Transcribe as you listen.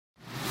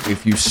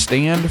If you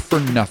stand for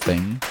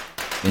nothing,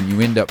 then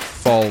you end up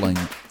falling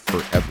for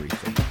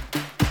everything.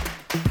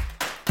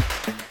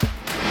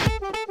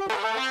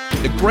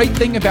 The great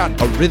thing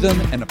about a rhythm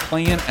and a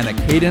plan and a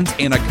cadence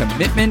and a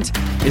commitment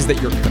is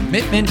that your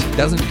commitment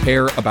doesn't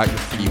care about your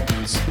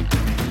feelings.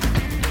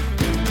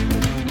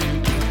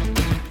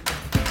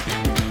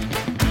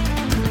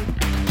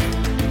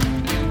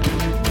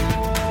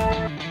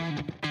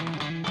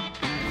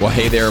 Well,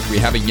 hey there. If we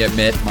haven't yet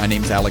met, my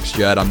name's Alex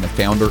Judd. I'm the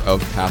founder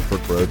of Path for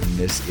Growth, and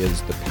this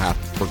is the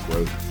Path for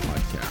Growth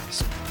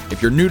podcast.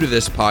 If you're new to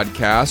this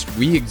podcast,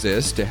 we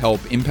exist to help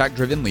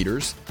impact-driven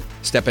leaders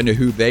step into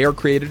who they are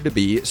created to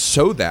be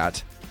so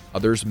that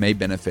others may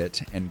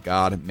benefit and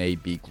God may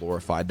be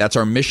glorified. That's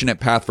our mission at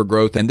Path for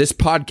Growth, and this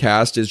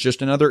podcast is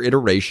just another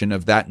iteration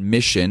of that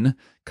mission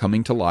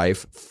coming to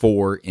life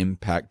for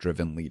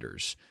impact-driven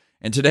leaders.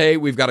 And today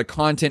we've got a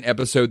content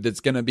episode that's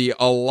going to be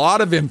a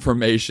lot of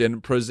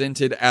information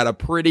presented at a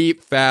pretty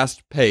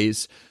fast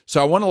pace. So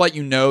I want to let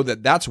you know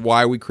that that's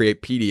why we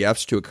create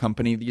PDFs to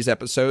accompany these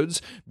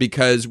episodes,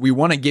 because we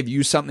want to give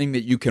you something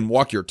that you can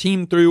walk your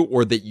team through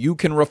or that you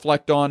can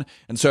reflect on.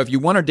 And so if you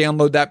want to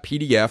download that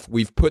PDF,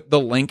 we've put the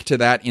link to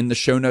that in the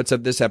show notes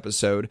of this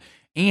episode.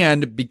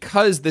 And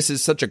because this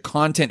is such a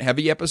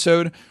content-heavy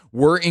episode,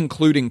 we're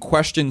including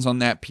questions on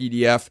that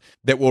PDF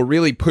that will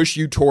really push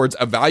you towards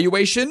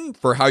evaluation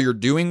for how you're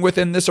doing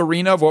within this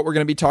arena of what we're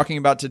going to be talking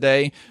about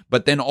today,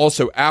 but then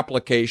also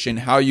application,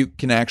 how you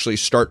can actually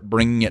start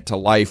bringing it to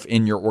life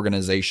in your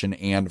organization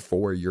and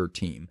for your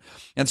team.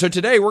 And so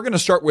today we're going to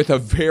start with a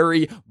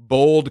very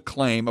bold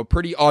claim, a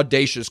pretty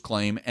audacious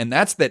claim, and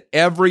that's that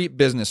every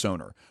business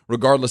owner,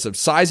 regardless of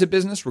size of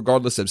business,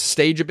 regardless of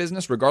stage of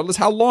business, regardless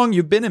how long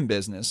you've been in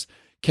business,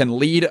 can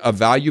lead a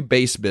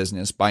value-based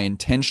business by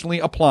intentionally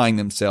applying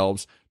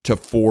themselves to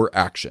 4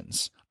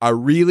 actions. I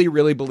really,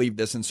 really believe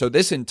this. And so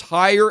this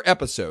entire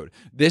episode,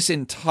 this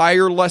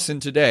entire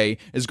lesson today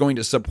is going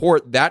to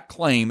support that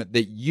claim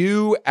that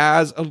you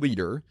as a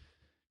leader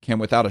can,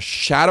 without a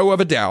shadow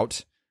of a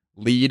doubt,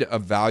 lead a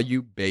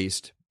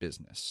value-based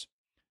business.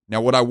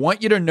 Now, what I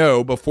want you to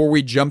know before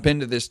we jump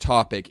into this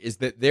topic is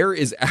that there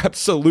is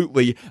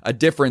absolutely a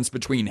difference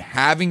between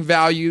having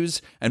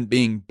values and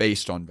being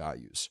based on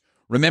values.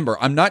 Remember,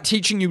 I'm not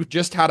teaching you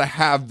just how to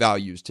have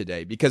values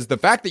today, because the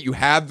fact that you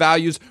have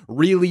values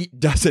really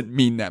doesn't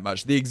mean that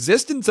much. The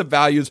existence of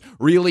values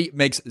really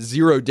makes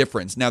zero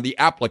difference. Now, the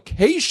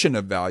application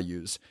of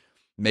values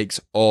makes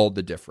all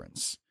the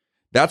difference.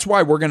 That's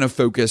why we're going to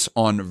focus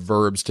on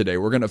verbs today.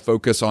 We're going to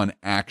focus on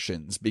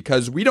actions,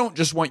 because we don't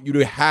just want you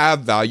to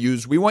have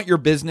values. We want your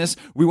business,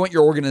 we want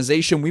your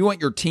organization, we want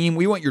your team,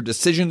 we want your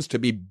decisions to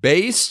be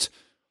based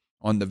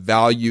on the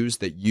values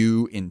that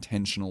you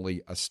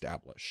intentionally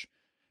establish.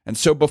 And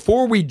so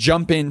before we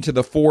jump into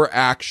the 4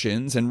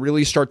 actions and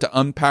really start to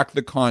unpack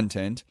the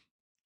content,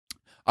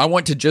 I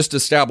want to just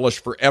establish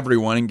for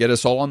everyone and get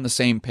us all on the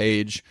same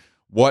page,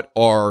 what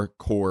are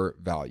core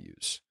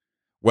values?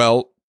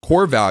 Well,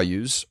 core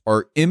values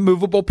are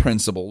immovable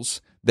principles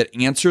that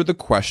answer the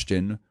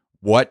question,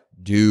 what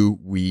do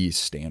we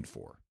stand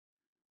for?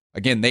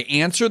 Again, they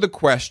answer the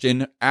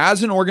question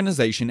as an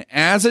organization,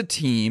 as a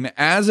team,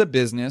 as a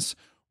business,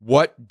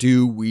 what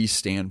do we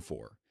stand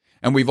for?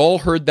 And we've all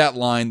heard that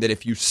line that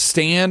if you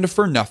stand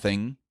for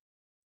nothing,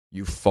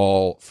 you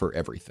fall for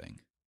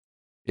everything.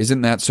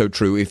 Isn't that so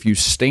true? If you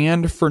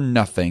stand for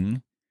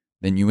nothing,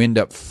 then you end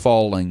up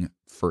falling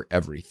for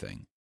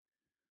everything.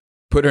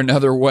 Put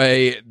another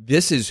way,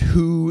 this is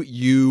who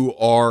you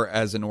are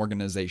as an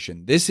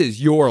organization. This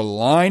is your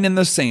line in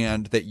the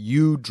sand that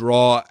you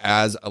draw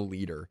as a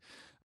leader.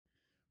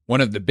 One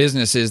of the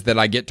businesses that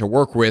I get to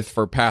work with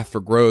for Path for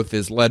Growth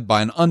is led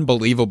by an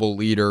unbelievable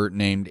leader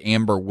named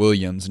Amber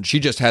Williams, and she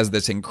just has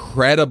this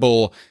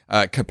incredible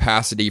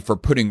capacity for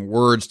putting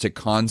words to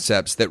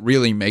concepts that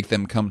really make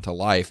them come to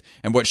life.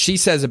 And what she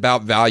says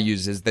about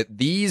values is that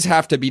these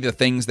have to be the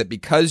things that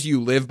because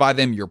you live by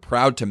them, you're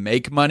proud to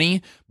make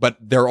money, but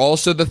they're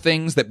also the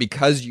things that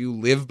because you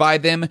live by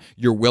them,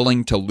 you're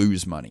willing to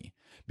lose money.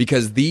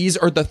 Because these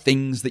are the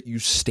things that you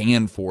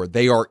stand for.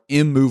 They are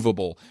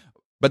immovable.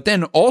 But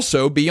then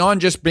also, beyond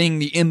just being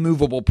the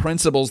immovable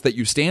principles that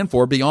you stand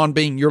for, beyond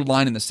being your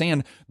line in the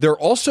sand, they're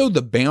also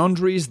the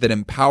boundaries that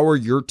empower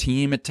your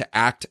team to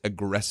act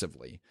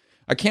aggressively.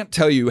 I can't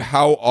tell you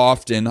how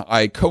often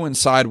I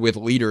coincide with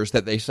leaders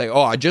that they say,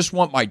 I just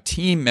want my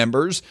team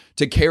members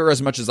to care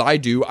as much as I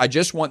do. I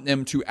just want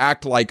them to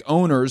act like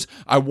owners.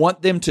 I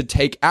want them to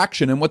take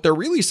action. And what they're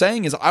really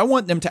saying is, I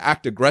want them to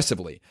act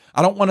aggressively.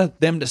 I don't want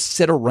them to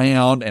sit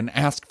around and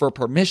ask for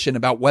permission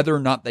about whether or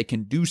not they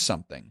can do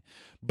something.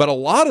 But a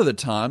lot of the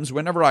times,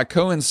 whenever I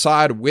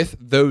coincide with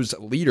those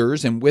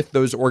leaders and with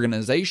those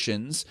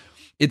organizations,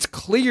 it's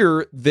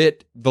clear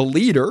that the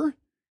leader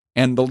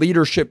and the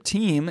leadership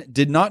team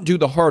did not do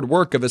the hard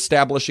work of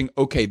establishing,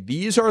 okay,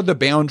 these are the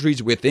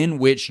boundaries within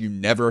which you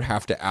never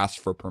have to ask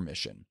for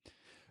permission.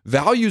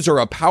 Values are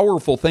a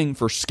powerful thing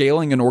for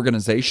scaling an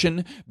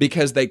organization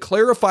because they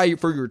clarify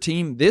for your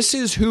team, this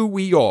is who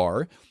we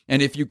are.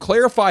 And if you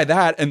clarify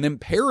that and then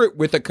pair it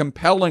with a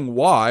compelling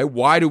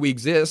why do we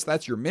exist?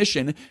 That's your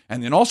mission.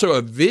 And then also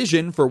a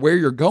vision for where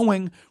you're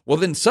going. Well,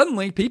 then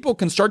suddenly people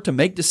can start to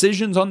make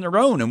decisions on their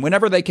own. And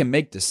whenever they can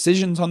make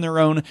decisions on their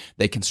own,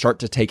 they can start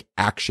to take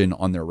action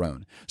on their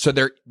own. So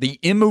they're the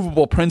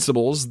immovable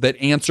principles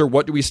that answer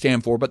what do we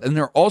stand for, but then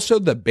they're also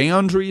the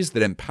boundaries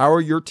that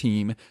empower your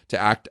team to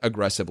act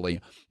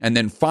aggressively. And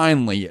then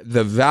finally,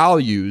 the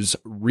values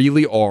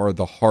really are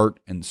the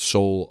heart and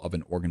soul of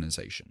an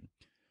organization.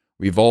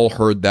 We've all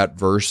heard that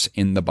verse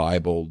in the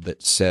Bible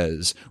that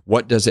says,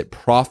 what does it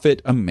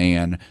profit a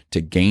man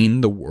to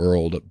gain the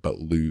world but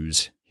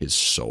lose his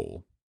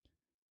soul?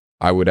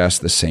 I would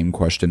ask the same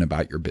question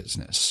about your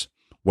business.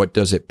 What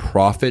does it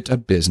profit a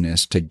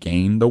business to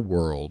gain the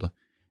world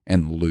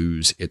and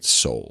lose its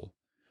soul?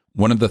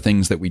 One of the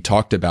things that we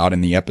talked about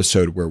in the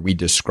episode where we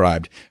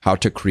described how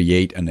to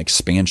create an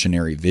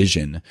expansionary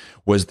vision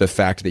was the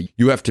fact that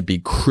you have to be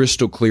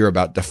crystal clear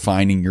about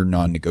defining your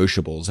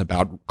non-negotiables,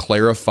 about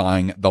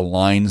clarifying the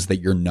lines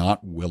that you're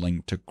not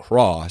willing to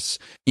cross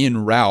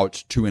en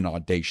route to an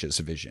audacious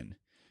vision.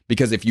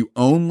 Because if you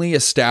only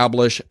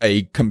establish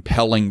a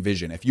compelling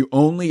vision, if you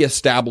only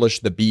establish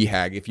the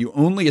BHAG, if you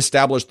only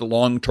establish the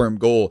long-term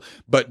goal,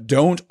 but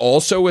don't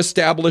also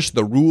establish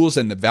the rules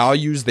and the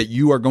values that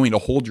you are going to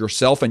hold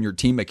yourself and your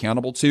team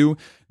accountable to,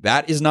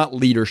 that is not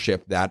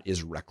leadership, that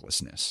is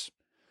recklessness.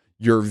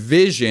 Your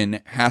vision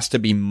has to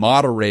be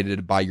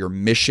moderated by your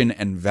mission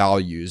and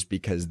values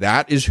because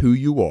that is who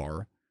you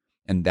are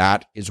and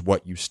that is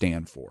what you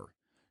stand for.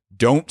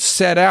 Don't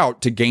set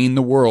out to gain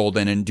the world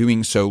and in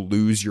doing so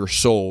lose your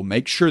soul.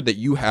 Make sure that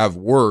you have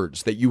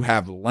words, that you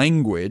have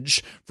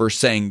language for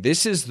saying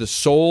this is the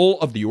soul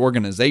of the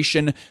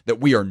organization that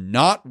we are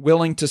not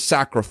willing to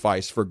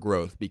sacrifice for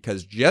growth,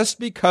 because just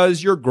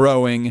because you're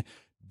growing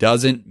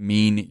doesn't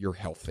mean you're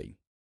healthy.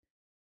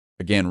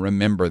 Again,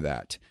 remember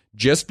that.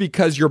 Just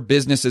because your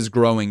business is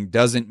growing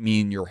doesn't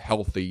mean you're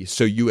healthy.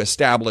 So you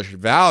establish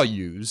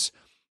values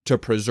to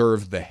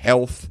preserve the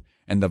health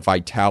and the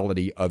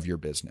vitality of your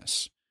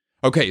business.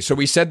 Okay, so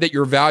we said that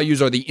your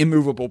values are the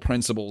immovable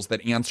principles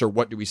that answer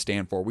what do we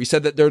stand for. We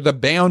said that they're the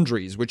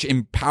boundaries which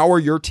empower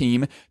your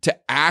team to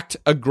act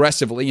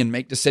aggressively and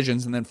make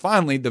decisions. And then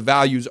finally, the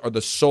values are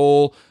the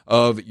soul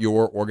of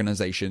your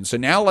organization. So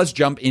now let's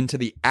jump into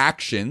the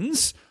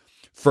actions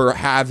for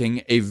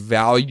having a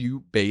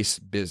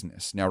value-based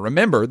business. Now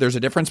remember, there's a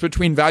difference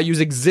between values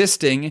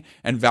existing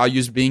and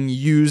values being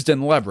used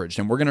and leveraged,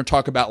 and we're going to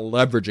talk about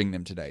leveraging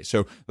them today.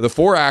 So the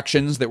 4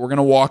 actions that we're going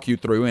to walk you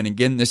through, and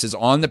again, this is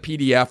on the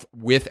PDF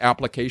with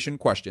application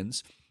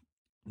questions.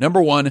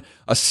 Number 1,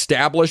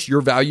 establish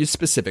your values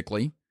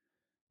specifically.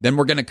 Then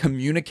we're going to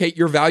communicate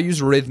your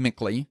values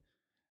rhythmically.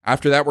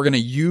 After that, we're going to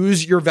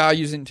use your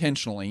values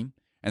intentionally.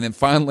 And then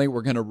finally,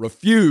 we're going to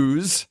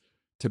refuse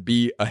to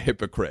be a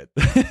hypocrite.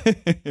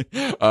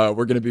 We're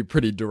going to be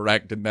pretty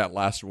direct in that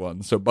last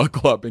one, so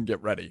buckle up and get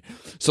ready.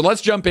 So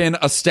let's jump in.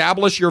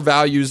 Establish your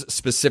values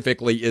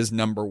specifically is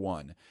number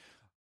 1.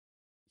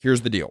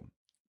 Here's the deal.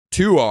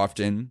 Too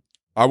often,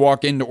 I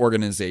walk into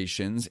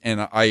organizations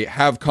and I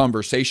have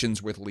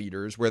conversations with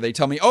leaders where they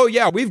tell me, oh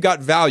yeah, we've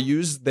got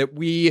values that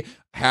we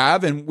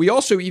have and we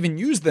also even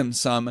use them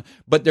some,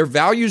 but their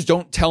values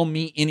don't tell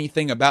me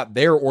anything about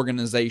their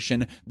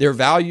organization. Their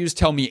values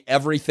tell me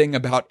everything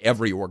about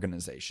every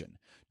organization.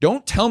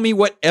 Don't tell me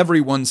what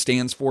everyone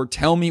stands for.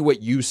 Tell me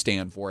what you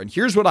stand for. And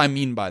here's what I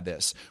mean by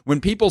this.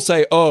 When people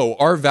say, oh,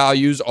 our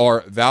values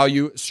are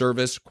value,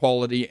 service,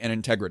 quality, and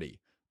integrity.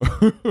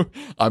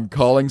 I'm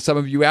calling some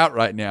of you out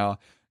right now.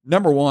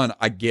 Number 1,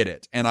 I get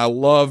it. And I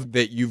love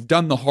that you've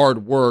done the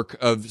hard work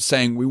of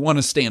saying we want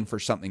to stand for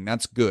something.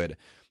 That's good.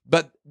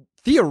 But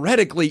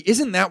theoretically,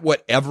 isn't that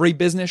what every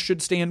business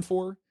should stand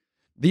for?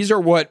 These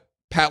are what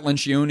Pat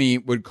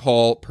Lencioni would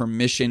call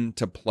permission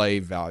to play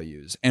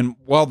values. And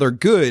while they're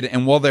good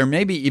and while they're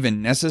maybe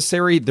even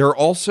necessary, they're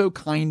also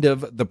kind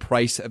of the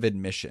price of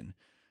admission.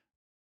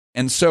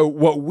 And so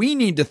what we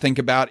need to think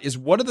about is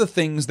what are the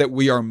things that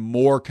we are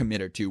more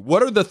committed to?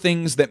 What are the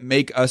things that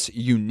make us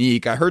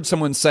unique? I heard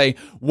someone say,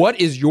 what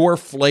is your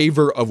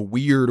flavor of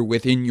weird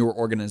within your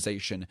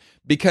organization?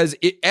 Because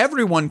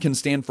everyone can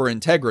stand for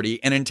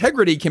integrity, and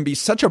integrity can be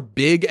such a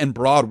big and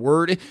broad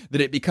word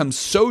that it becomes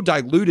so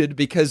diluted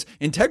because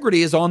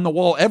integrity is on the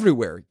wall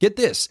everywhere. Get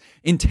this,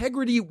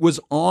 integrity was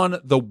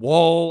on the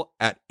wall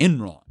at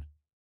Enron.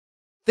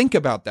 Think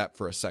about that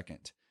for a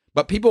second.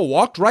 But people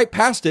walked right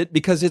past it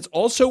because it's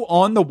also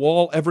on the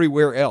wall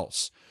everywhere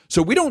else.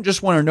 So we don't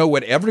just want to know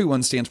what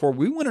everyone stands for.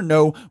 We want to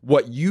know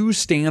what you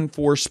stand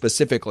for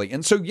specifically.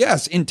 And so,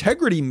 yes,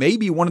 integrity may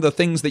be one of the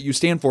things that you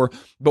stand for,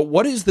 but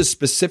what is the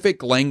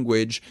specific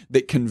language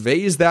that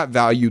conveys that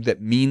value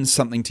that means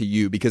something to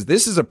you? Because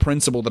this is a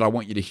principle that I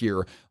want you to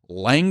hear.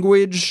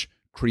 Language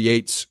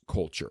creates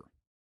culture.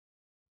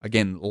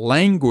 Again,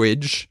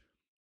 language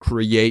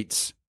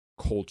creates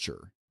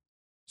culture.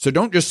 So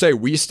don't just say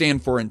we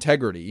stand for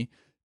integrity.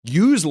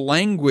 Use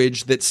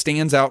language that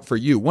stands out for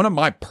you. One of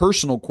my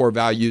personal core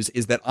values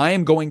is that I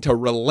am going to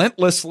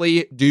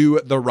relentlessly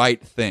do the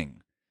right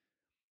thing.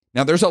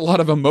 Now, there's a lot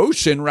of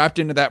emotion wrapped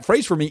into that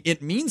phrase for me.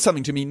 It means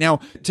something to me. Now,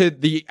 to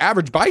the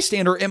average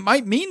bystander, it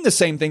might mean the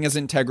same thing as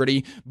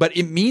integrity, but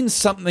it means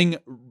something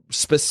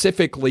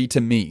specifically to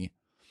me.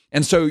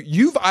 And so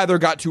you've either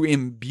got to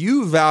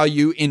imbue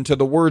value into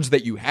the words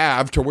that you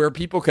have to where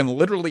people can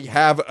literally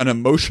have an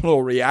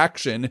emotional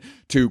reaction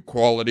to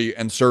quality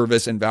and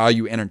service and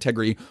value and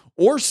integrity,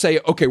 or say,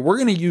 okay, we're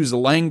going to use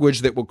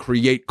language that will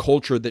create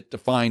culture that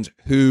defines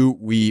who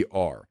we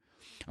are.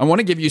 I want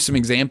to give you some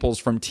examples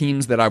from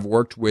teams that I've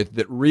worked with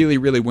that really,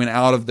 really went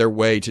out of their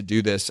way to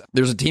do this.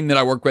 There's a team that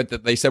I work with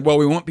that they said, well,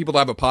 we want people to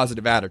have a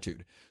positive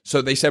attitude.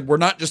 So they said, we're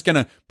not just going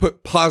to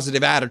put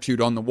positive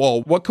attitude on the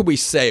wall. What could we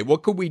say?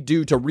 What could we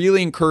do to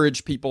really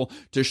encourage people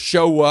to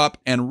show up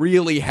and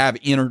really have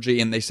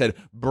energy? And they said,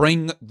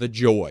 bring the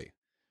joy.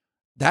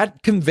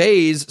 That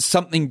conveys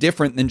something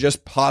different than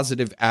just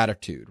positive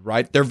attitude,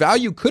 right? Their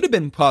value could have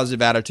been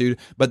positive attitude,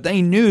 but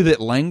they knew that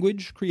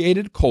language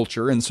created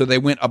culture, and so they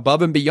went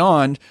above and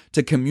beyond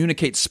to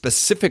communicate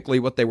specifically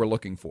what they were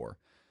looking for.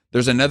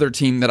 There's another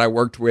team that I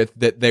worked with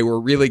that they were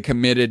really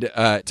committed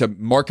to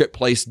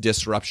marketplace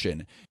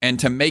disruption and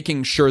to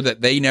making sure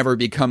that they never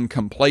become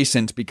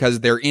complacent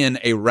because they're in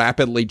a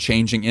rapidly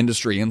changing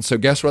industry. And so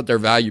guess what their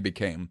value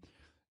became?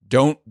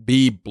 Don't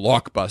be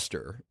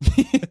Blockbuster.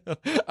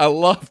 I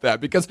love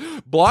that because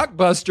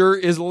Blockbuster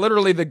is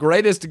literally the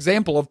greatest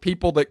example of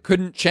people that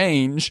couldn't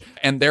change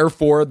and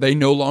therefore they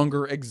no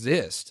longer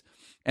exist.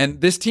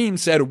 And this team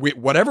said,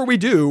 whatever we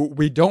do,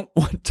 we don't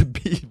want to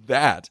be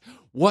that.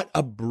 What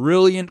a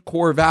brilliant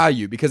core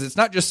value, because it's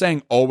not just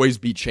saying always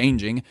be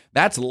changing.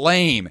 That's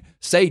lame.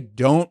 Say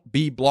don't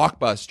be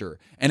Blockbuster.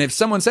 And if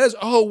someone says,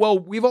 oh, well,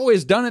 we've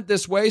always done it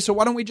this way, so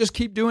why don't we just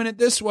keep doing it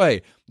this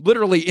way?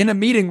 Literally in a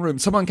meeting room,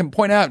 someone can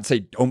point out and say,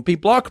 don't be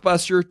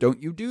Blockbuster.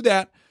 Don't you do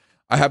that.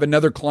 I have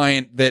another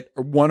client that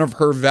one of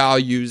her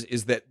values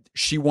is that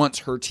she wants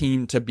her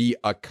team to be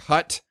a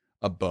cut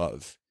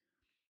above.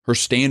 Her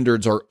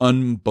standards are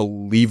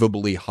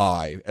unbelievably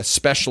high,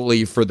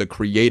 especially for the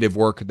creative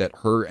work that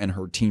her and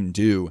her team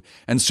do.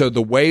 And so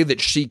the way that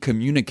she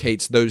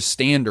communicates those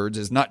standards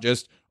is not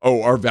just,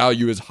 oh, our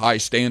value is high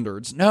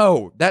standards.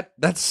 No, that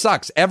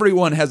sucks.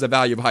 Everyone has a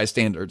value of high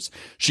standards.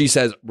 She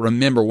says,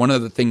 remember, one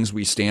of the things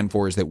we stand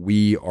for is that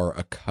we are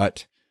a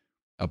cut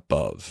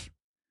above.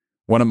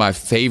 One of my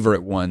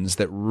favorite ones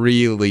that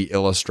really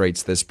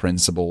illustrates this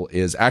principle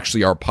is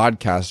actually our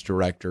podcast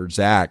director,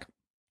 Zach,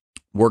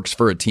 works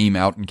for a team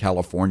out in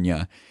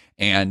California,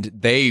 and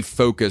they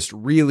focused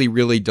really,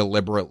 really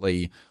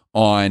deliberately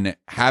on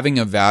having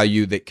a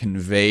value that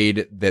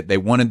conveyed that they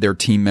wanted their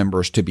team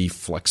members to be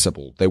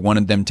flexible. They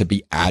wanted them to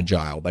be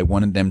agile. They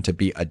wanted them to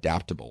be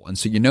adaptable. And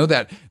so you know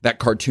that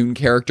cartoon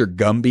character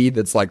Gumby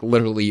that's like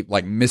literally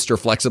like Mr.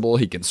 Flexible.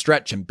 He can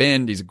stretch and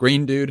bend. He's a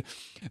green dude.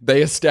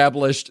 They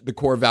established the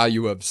core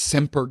value of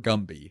Semper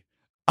Gumby.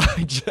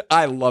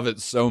 I love it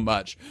so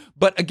much.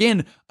 But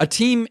again, a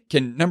team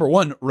can, number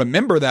one,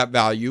 remember that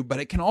value, but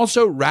it can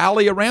also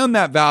rally around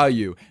that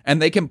value. And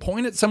they can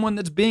point at someone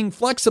that's being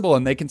flexible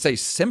and they can say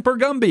Semper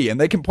Gumby. And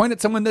they can point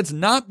at someone that's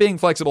not being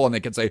flexible and they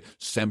can say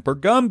Semper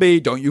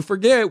Gumby. Don't you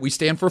forget, we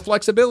stand for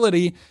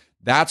flexibility.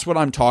 That's what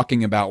I'm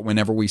talking about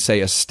whenever we say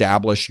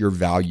establish your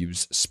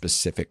values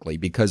specifically,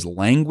 because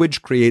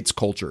language creates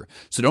culture.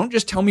 So don't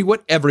just tell me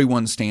what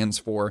everyone stands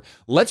for.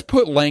 Let's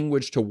put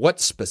language to what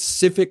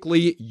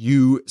specifically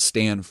you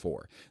stand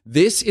for.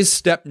 This is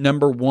step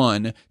number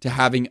one to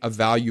having a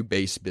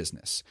value-based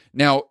business.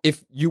 Now,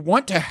 if you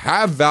want to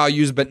have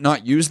values but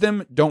not use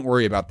them, don't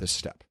worry about this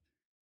step.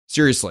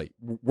 Seriously,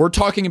 we're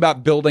talking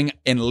about building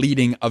and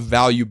leading a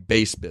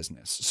value-based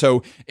business.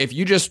 So if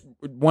you just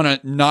want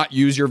to not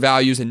use your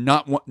values and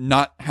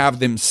not have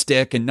them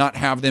stick and not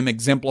have them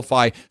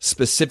exemplify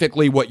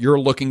specifically what you're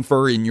looking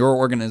for in your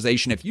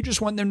organization, if you just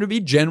want them to be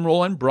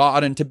general and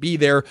broad and to be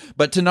there,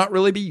 but to not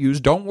really be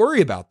used, don't worry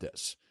about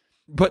this.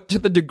 But to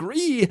the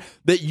degree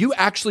that you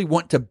actually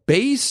want to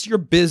base your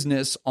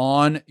business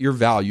on your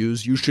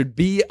values, you should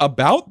be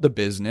about the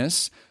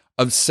business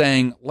of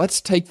saying, let's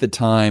take the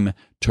time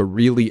to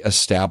really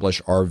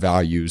establish our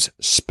values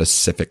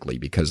specifically,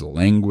 because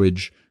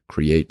language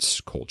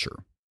creates culture.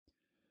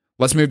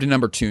 Let's move to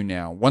number 2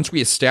 now. Once we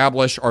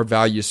establish our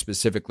values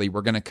specifically,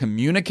 we're going to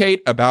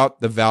communicate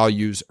about the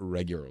values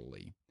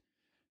regularly.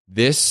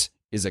 This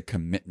is a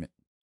commitment.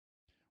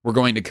 We're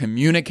going to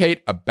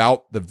communicate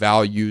about the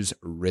values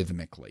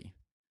rhythmically.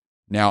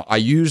 Now, I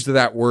used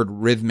that word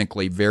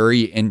rhythmically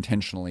very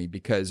intentionally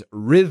because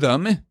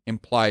rhythm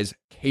implies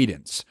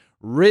cadence.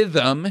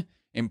 Rhythm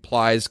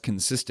implies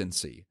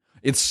consistency.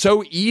 It's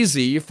so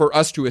easy for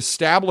us to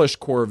establish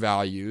core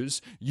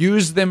values,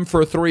 use them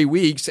for 3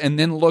 weeks, and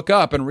then look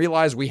up and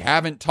realize we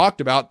haven't talked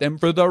about them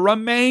for the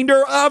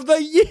remainder of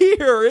the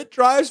year. It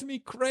drives me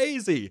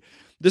crazy.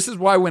 This is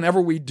why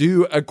whenever we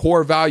do a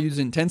core values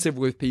intensive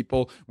with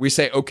people, we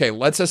say, okay,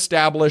 let's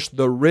establish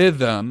the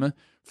rhythm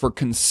for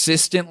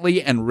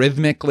consistently and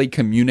rhythmically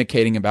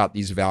communicating about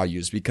these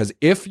values, because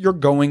if you're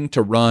going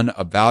to run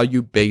a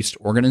value-based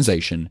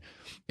organization,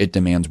 it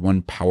demands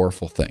one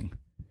powerful thing.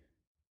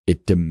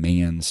 It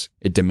demands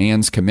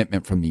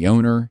commitment from the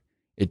owner.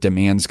 It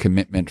demands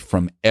commitment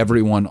from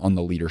everyone on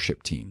the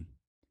leadership team.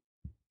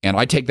 And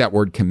I take that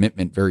word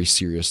commitment very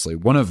seriously.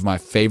 One of my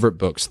favorite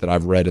books that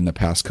I've read in the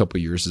past couple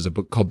of years is a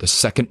book called The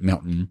Second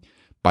Mountain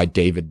by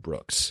David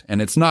Brooks.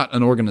 And it's not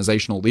an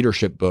organizational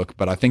leadership book,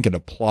 but I think it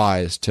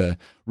applies to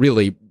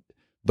really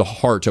the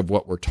heart of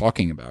what we're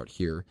talking about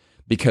here,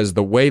 because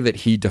the way that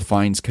he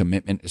defines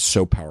commitment is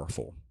so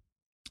powerful.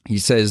 He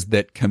says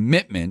that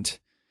commitment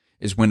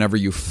is whenever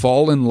you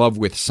fall in love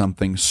with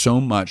something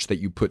so much that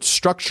you put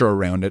structure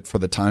around it for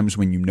the times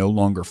when you no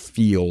longer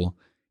feel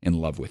in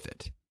love with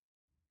it.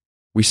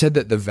 We said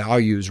that the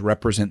values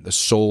represent the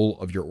soul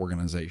of your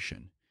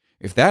organization.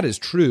 If that is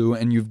true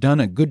and you've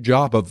done a good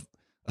job of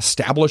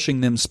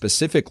establishing them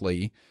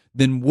specifically,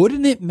 then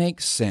wouldn't it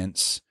make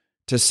sense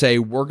to say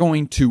we're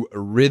going to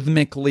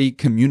rhythmically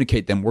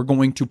communicate them? We're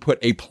going to put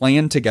a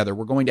plan together.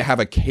 We're going to have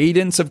a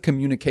cadence of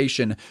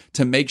communication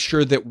to make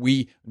sure that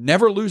we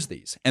never lose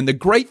these. And the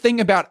great thing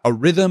about a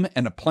rhythm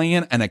and a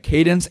plan and a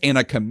cadence and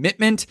a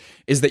commitment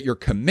is that your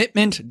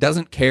commitment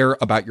doesn't care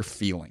about your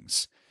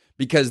feelings.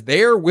 Because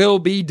there will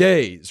be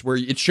days where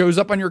it shows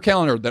up on your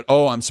calendar that,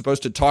 oh, I'm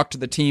supposed to talk to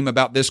the team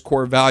about this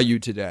core value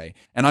today,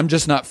 and I'm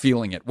just not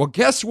feeling it. Well,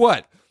 guess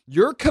what?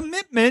 Your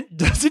commitment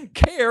doesn't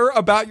care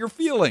about your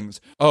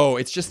feelings. Oh,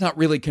 it's just not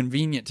really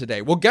convenient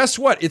today. Well, guess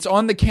what? It's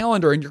on the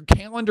calendar, and your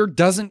calendar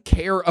doesn't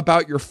care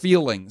about your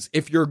feelings.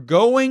 If you're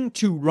going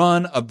to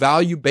run a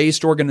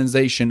value-based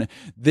organization,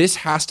 this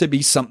has to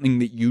be something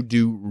that you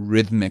do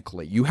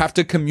rhythmically. You have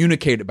to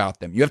communicate about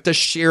them. You have to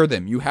share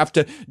them. You have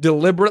to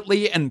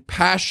deliberately and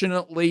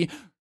passionately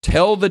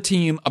tell the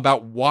team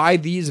about why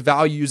these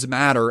values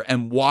matter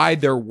and why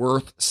they're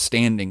worth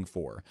standing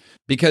for.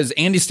 Because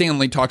Andy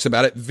Stanley talks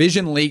about it,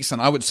 vision leaks, and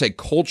I would say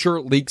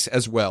culture leaks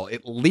as well.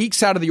 It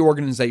leaks out of the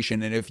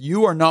organization, and if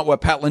you are not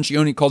what Pat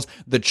Lencioni calls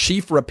the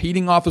chief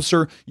repeating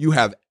officer, you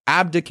have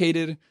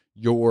abdicated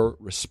your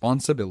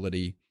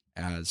responsibility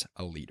as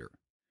a leader.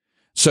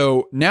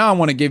 So now I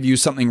want to give you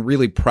something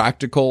really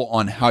practical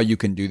on how you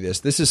can do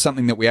this. This is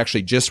something that we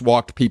actually just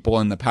walked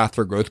people in the Path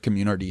for Growth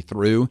community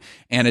through,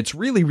 and it's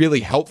really, really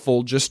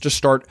helpful just to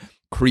start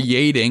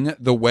creating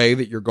the way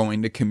that you're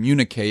going to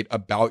communicate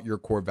about your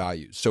core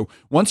values. So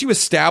once you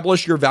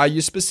establish your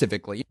values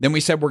specifically, then we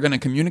said we're going to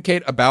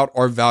communicate about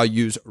our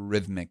values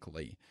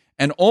rhythmically.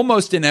 And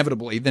almost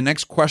inevitably, the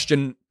next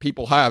question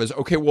people have is,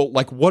 okay, well,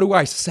 like, what do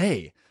I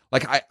say?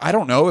 Like, I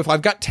don't know if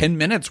I've got 10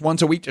 minutes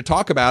once a week to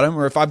talk about them,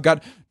 or if I've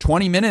got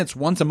 20 minutes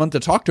once a month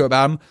to talk to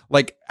about them.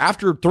 Like,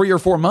 after 3 or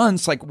 4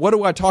 months, like, what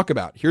do I talk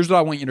about? Here's what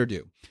I want you to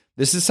do.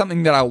 This is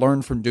something that I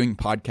learned from doing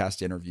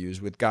podcast interviews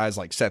with guys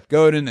like Seth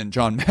Godin and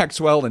John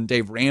Maxwell and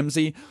Dave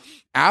Ramsey.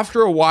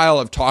 After a while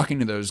of talking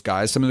to those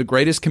guys, some of the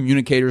greatest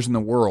communicators in the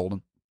world,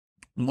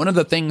 one of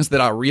the things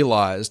that I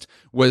realized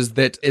was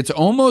that it's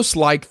almost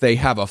like they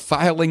have a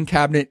filing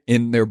cabinet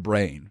in their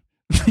brain.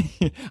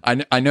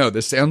 I know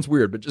this sounds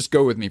weird, but just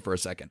go with me for a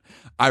second.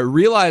 I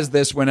realized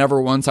this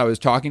once I was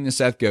talking to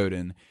Seth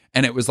Godin,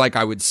 and it was like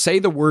I would say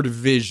the word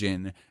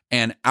vision,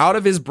 and out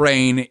of his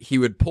brain, he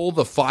would pull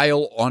the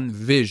file on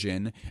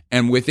vision,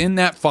 and within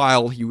that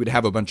file, he would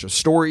have a bunch of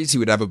stories, he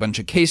would have a bunch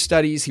of case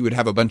studies, he would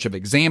have a bunch of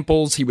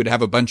examples, he would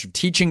have a bunch of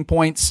teaching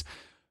points.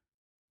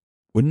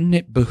 Wouldn't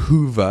it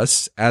behoove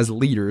us as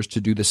leaders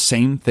to do the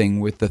same thing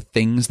with the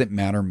things that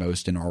matter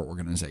most in our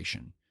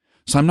organization?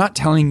 So I'm not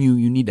telling you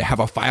need to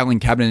have a filing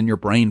cabinet in your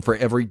brain for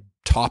every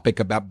topic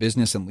about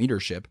business and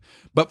leadership,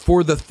 but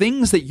for the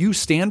things that you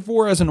stand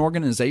for as an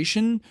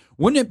organization,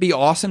 wouldn't it be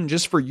awesome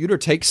just for you to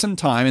take some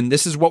time, and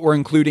this is what we're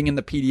including in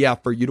the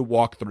PDF for you to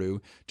walk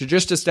through, to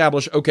just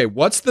establish, okay,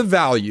 what's the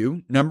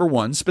value? Number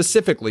one,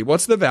 specifically,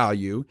 what's the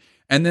value?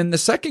 And then the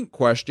second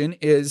question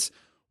is,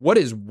 what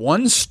is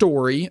one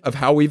story of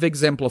how we've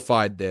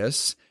exemplified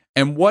this?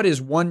 And what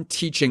is one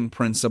teaching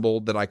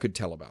principle that I could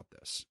tell about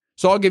this?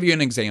 So I'll give you an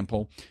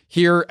example.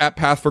 Here at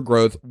Path for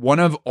Growth, one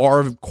of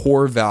our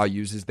core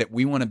values is that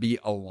we want to be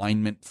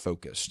alignment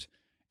focused.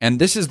 And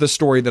this is the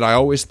story that I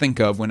always think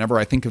of whenever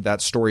I think of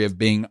that story of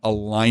being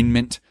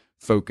alignment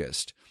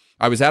focused.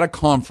 I was at a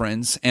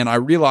conference and I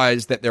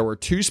realized that there were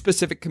two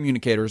specific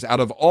communicators. Out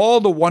of all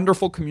the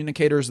wonderful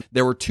communicators,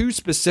 there were two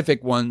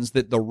specific ones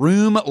that the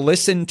room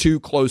listened to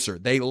closer.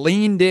 They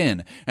leaned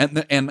in,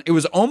 and it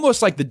was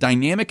almost like the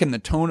dynamic and the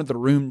tone of the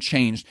room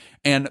changed.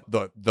 And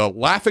the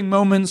laughing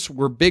moments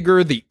were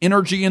bigger. The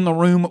energy in the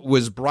room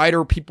was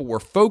brighter. People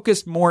were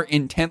focused more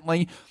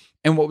intently.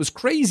 And what was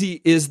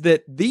crazy is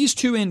that these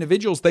two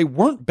individuals, they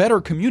weren't better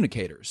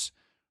communicators.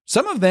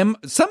 Some of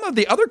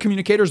the other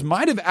communicators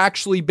might have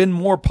actually been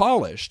more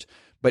polished,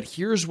 but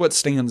here's what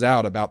stands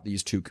out about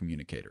these two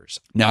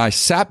communicators. Now, I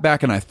sat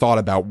back and I thought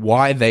about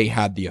why they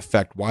had the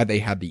effect, why they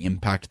had the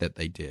impact that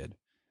they did.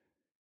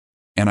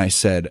 And I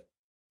said,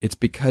 it's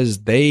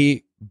because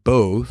they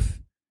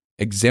both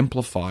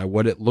exemplify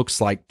what it looks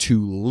like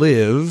to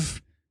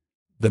live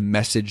the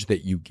message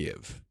that you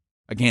give.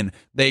 Again,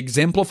 they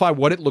exemplify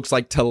what it looks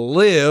like to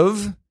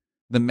live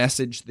the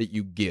message that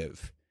you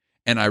give.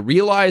 And I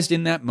realized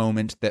in that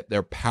moment that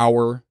their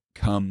power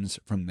comes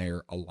from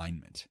their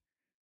alignment.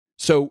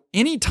 So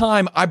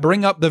anytime I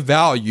bring up the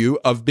value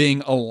of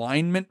being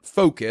alignment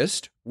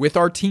focused with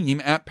our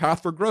team at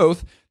Path for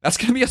Growth, that's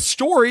going to be a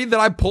story that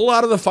I pull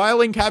out of the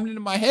filing cabinet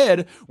in my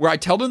head where I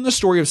tell them the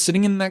story of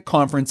sitting in that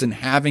conference and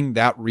having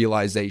that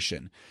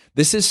realization.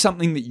 This is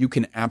something that you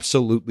can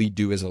absolutely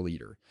do as a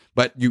leader.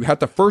 But you have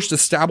to first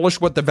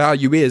establish what the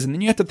value is, and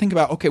then you have to think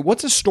about, okay,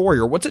 what's a story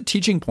or what's a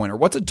teaching point or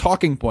what's a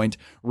talking point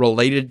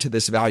related to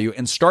this value,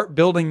 and start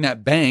building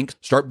that bank,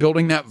 start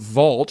building that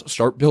vault,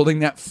 start building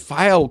that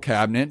file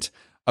cabinet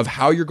of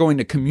how you're going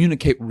to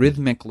communicate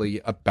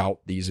rhythmically about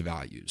these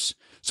values.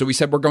 So we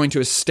said we're going to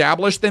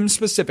establish them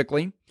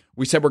specifically.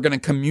 We said we're going to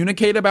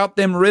communicate about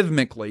them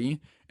rhythmically,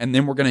 and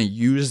then we're going to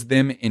use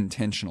them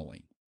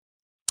intentionally.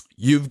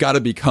 You've got to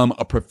become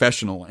a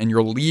professional, and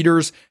your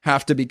leaders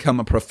have to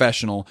become a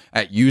professional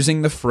at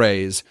using the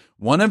phrase,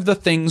 one of the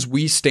things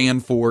we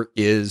stand for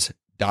is ...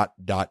 One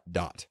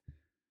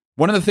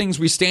of the things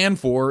we stand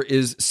for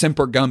is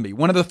Semper Gumby.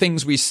 One of the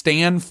things we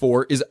stand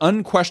for is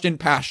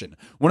unquestioned passion.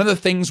 One of the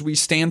things we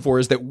stand for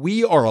is that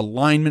we are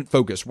alignment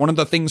focused. One of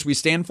the things we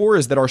stand for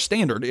is that our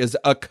standard is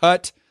a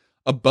cut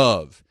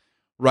above.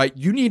 Right?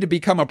 You need to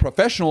become a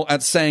professional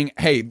at saying,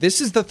 hey,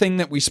 this is the thing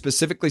that we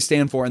specifically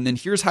stand for, and then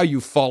here's how you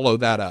follow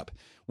that up.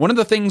 One of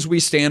the things we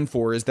stand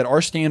for is that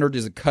our standard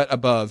is a cut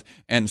above,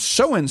 and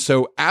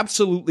so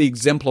absolutely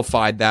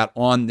exemplified that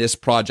on this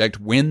project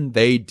when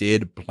they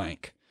did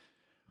blank.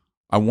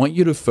 I want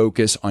you to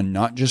focus on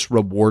not just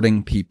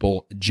rewarding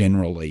people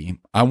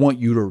generally. I want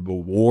you to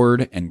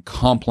reward and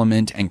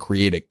compliment and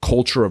create a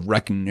culture of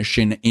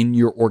recognition in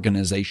your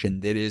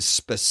organization that is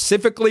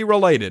specifically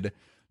related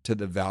to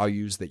the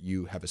values that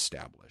you have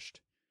established.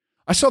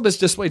 I saw this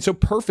displayed so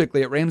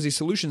perfectly at Ramsey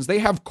Solutions. They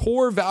have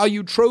core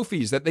value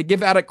trophies that they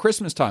give out at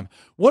Christmas time.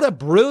 What a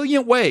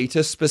brilliant way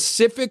to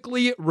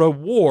specifically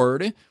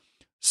reward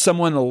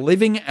someone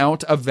living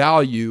out a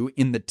value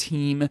in the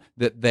team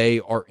that they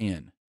are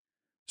in.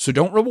 So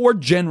don't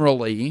reward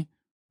generally,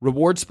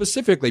 reward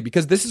specifically,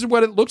 because this is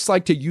what it looks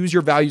like to use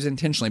your values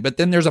intentionally. But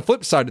then there's a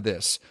flip side of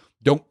this.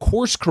 Don't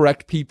course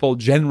correct people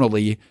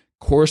generally,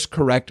 course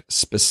correct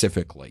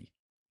specifically.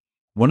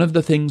 One of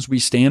the things we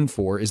stand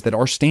for is that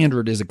our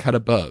standard is a cut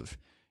above.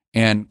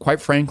 And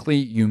quite frankly,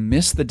 you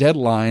missed the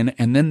deadline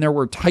and then there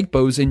were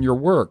typos in your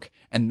work,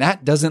 and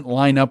that doesn't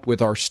line up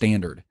with our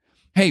standard.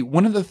 Hey,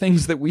 one of the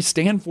things that we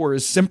stand for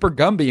is Semper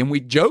Gumby, and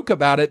we joke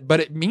about it, but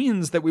it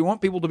means that we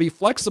want people to be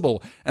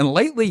flexible. And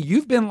lately,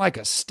 you've been like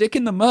a stick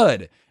in the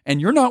mud,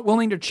 and you're not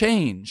willing to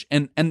change.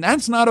 And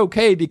that's not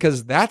okay,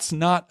 because that's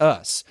not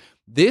us.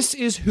 This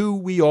is who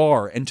we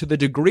are, and to the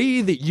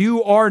degree that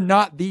you are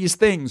not these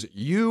things,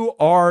 you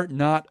are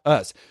not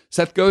us.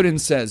 Seth Godin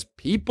says,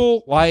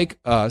 people like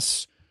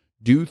us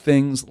do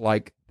things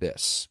like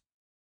this.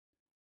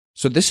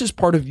 So this is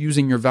part of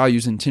using your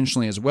values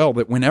intentionally as well,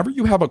 that whenever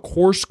you have a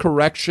course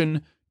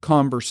correction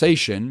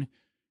conversation,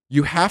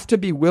 you have to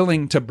be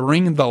willing to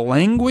bring the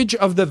language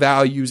of the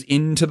values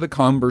into the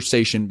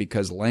conversation,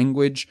 because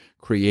language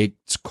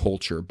creates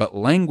culture, but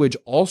language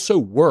also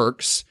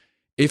works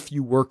if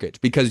you work it,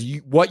 because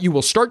what you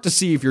will start to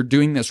see if you're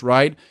doing this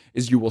right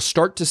is you will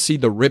start to see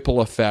the ripple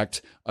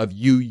effect of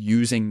you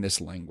using this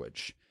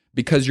language,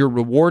 because you're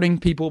rewarding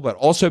people, but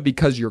also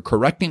because you're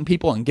correcting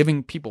people and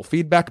giving people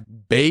feedback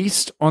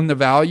based on the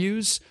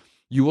values.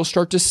 You will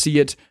start to see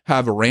it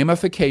have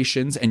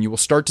ramifications, and you will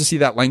start to see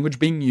that language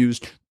being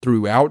used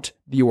throughout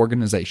the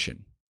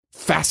organization.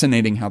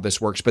 Fascinating how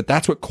this works, but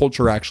that's what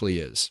culture actually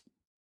is.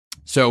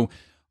 So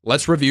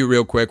let's review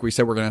real quick. We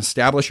said we're going to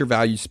establish your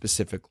values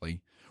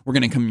specifically. We're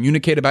going to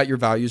communicate about your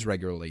values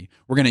regularly.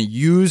 We're going to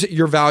use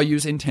your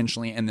values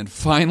intentionally. And then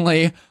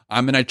finally,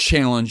 I'm going to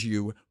challenge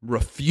you,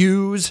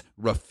 refuse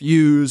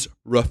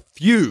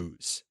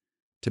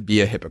to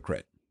be a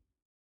hypocrite.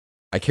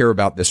 I care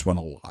about this one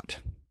a lot,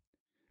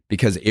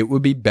 because it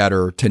would be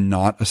better to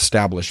not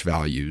establish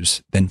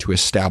values than to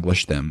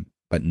establish them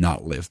but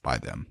not live by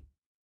them.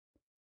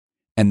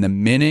 And the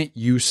minute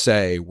you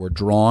say we're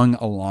drawing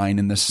a line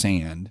in the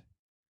sand,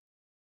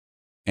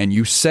 and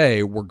you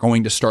say we're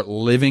going to start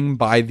living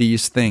by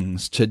these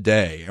things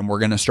today, and we're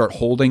going to start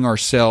holding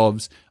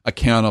ourselves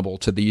accountable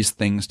to these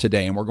things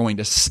today, and we're going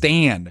to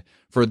stand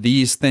for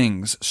these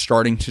things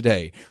starting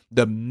today.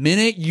 The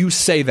minute you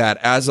say that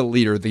as a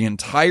leader, the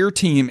entire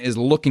team is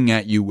looking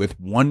at you with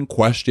one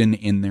question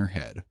in their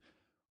head.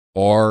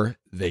 Are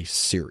they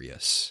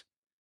serious?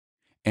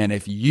 And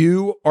if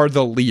you are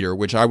the leader,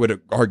 which I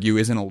would argue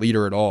isn't a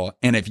leader at all,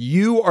 and if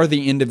you are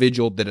the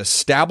individual that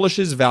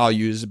establishes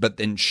values but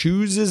then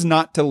chooses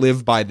not to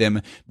live by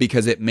them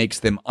because it makes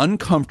them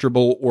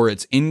uncomfortable or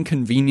it's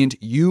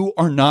inconvenient, you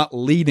are not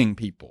leading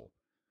people.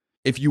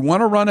 If you want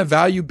to run a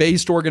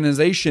value-based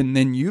organization,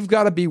 then you've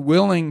got to be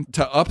willing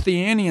to up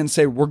the ante and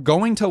say, we're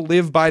going to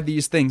live by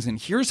these things. And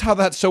here's how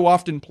that so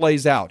often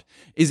plays out,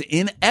 is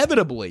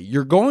inevitably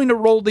you're going to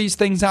roll these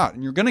things out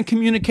and you're going to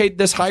communicate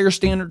this higher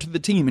standard to the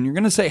team. And you're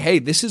going to say, hey,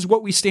 this is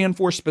what we stand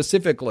for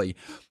specifically.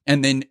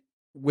 And then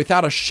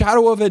without a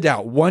shadow of a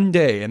doubt, one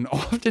day, and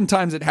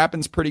oftentimes it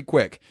happens pretty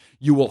quick,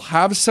 you will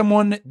have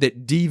someone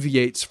that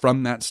deviates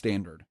from that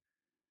standard.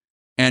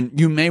 And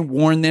you may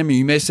warn them, and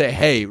you may say,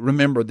 hey,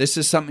 remember, this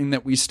is something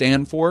that we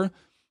stand for,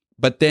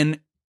 but then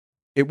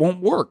it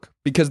won't work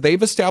because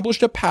they've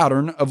established a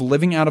pattern of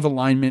living out of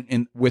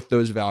alignment with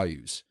those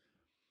values.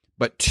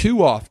 But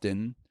too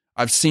often,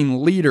 I've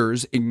seen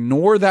leaders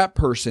ignore that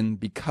person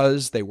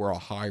because they were a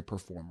high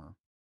performer.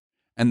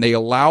 And they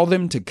allow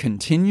them to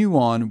continue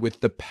on with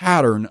the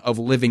pattern of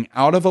living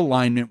out of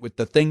alignment with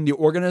the thing the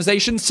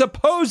organization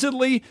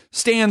supposedly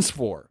stands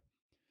for.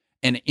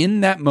 And in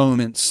that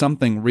moment,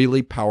 something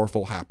really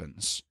powerful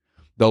happens.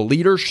 The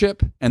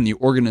leadership and the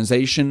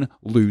organization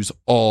lose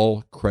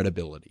all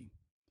credibility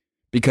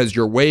because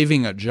you're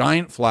waving a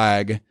giant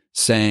flag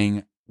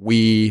saying,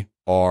 we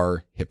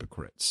are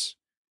hypocrites.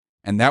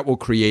 And that will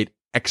create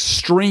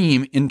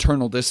extreme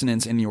internal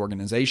dissonance in the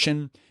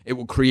organization. It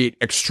will create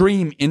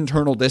extreme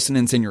internal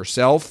dissonance in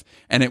yourself,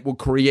 and it will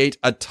create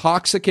a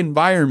toxic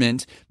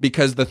environment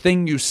because the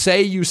thing you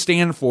say you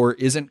stand for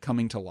isn't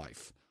coming to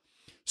life.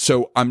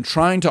 So I'm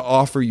trying to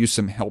offer you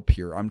some help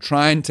here. I'm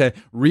trying to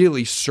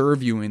really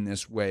serve you in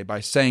this way by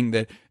saying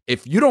that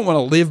if you don't want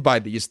to live by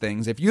these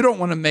things, if you don't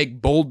want to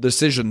make bold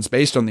decisions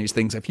based on these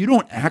things, if you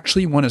don't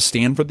actually want to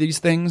stand for these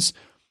things,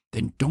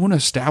 then don't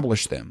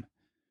establish them.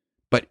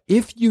 But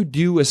if you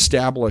do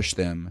establish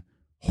them,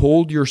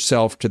 hold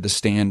yourself to the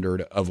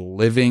standard of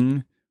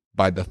living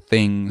by the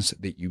things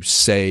that you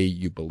say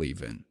you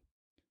believe in.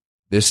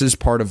 This is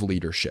part of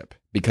leadership,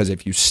 because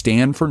if you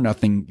stand for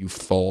nothing, you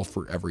fall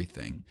for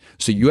everything.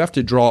 So you have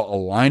to draw a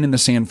line in the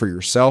sand for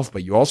yourself,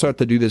 but you also have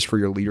to do this for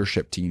your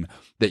leadership team,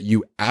 that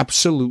you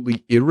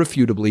absolutely,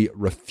 irrefutably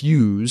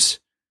refuse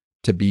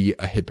to be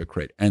a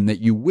hypocrite, and that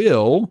you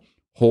will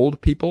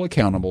hold people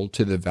accountable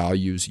to the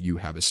values you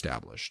have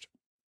established.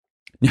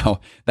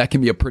 Now, that can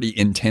be a pretty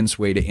intense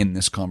way to end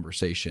this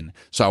conversation.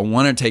 So I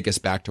want to take us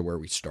back to where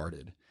we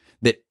started.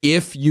 That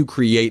if you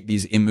create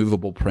these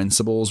immovable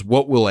principles,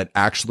 what will it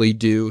actually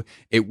do?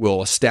 It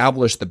will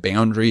establish the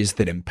boundaries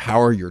that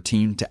empower your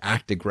team to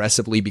act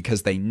aggressively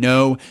because they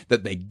know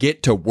that they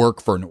get to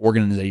work for an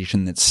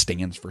organization that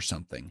stands for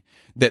something,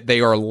 that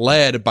they are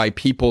led by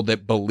people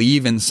that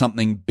believe in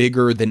something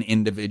bigger than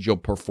individual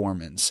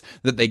performance,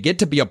 that they get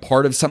to be a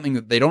part of something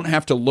that they don't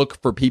have to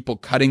look for people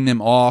cutting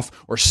them off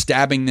or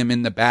stabbing them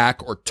in the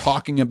back or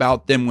talking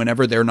about them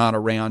whenever they're not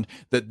around,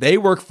 that they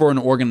work for an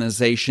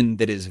organization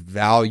that is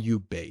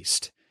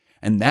value-based.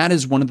 And that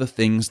is one of the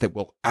things that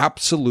will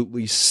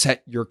absolutely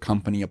set your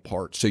company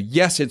apart. So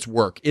yes, it's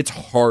work. It's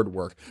hard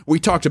work. We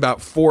talked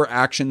about 4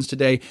 actions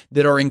today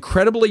that are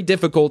incredibly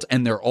difficult,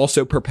 and they're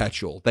also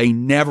perpetual. They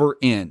never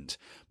end,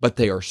 but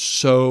they are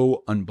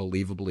so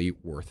unbelievably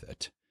worth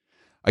it.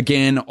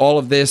 Again, all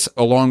of this,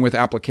 along with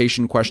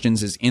application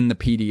questions, is in the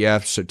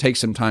PDF, so take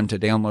some time to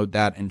download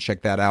that and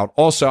check that out.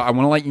 Also, I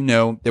want to let you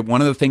know that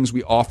one of the things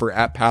we offer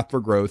at Path for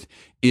Growth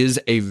is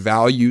a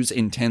values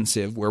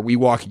intensive where we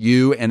walk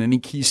you and any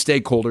key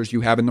stakeholders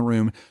you have in the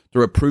room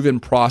through a proven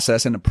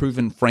process and a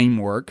proven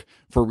framework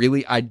for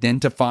really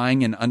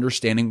identifying and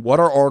understanding what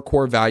are our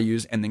core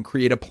values, and then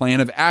create a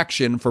plan of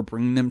action for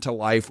bringing them to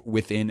life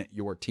within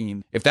your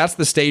team. If that's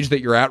the stage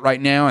that you're at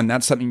right now and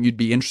that's something you'd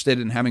be interested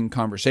in having a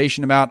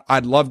conversation about,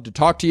 I'd love to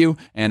talk to you.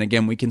 And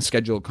again, we can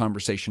schedule a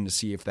conversation to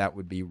see if that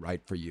would be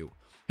right for you.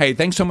 Hey,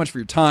 thanks so much for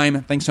your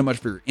time. Thanks so much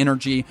for your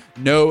energy.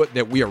 Know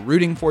that we are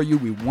rooting for you.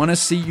 We want to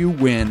see you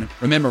win.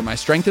 Remember, my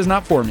strength is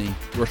not for me.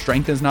 Your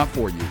strength is not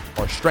for you.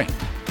 Our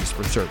strength is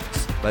for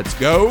service. Let's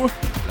go.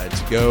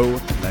 Let's go.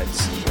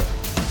 Let's go.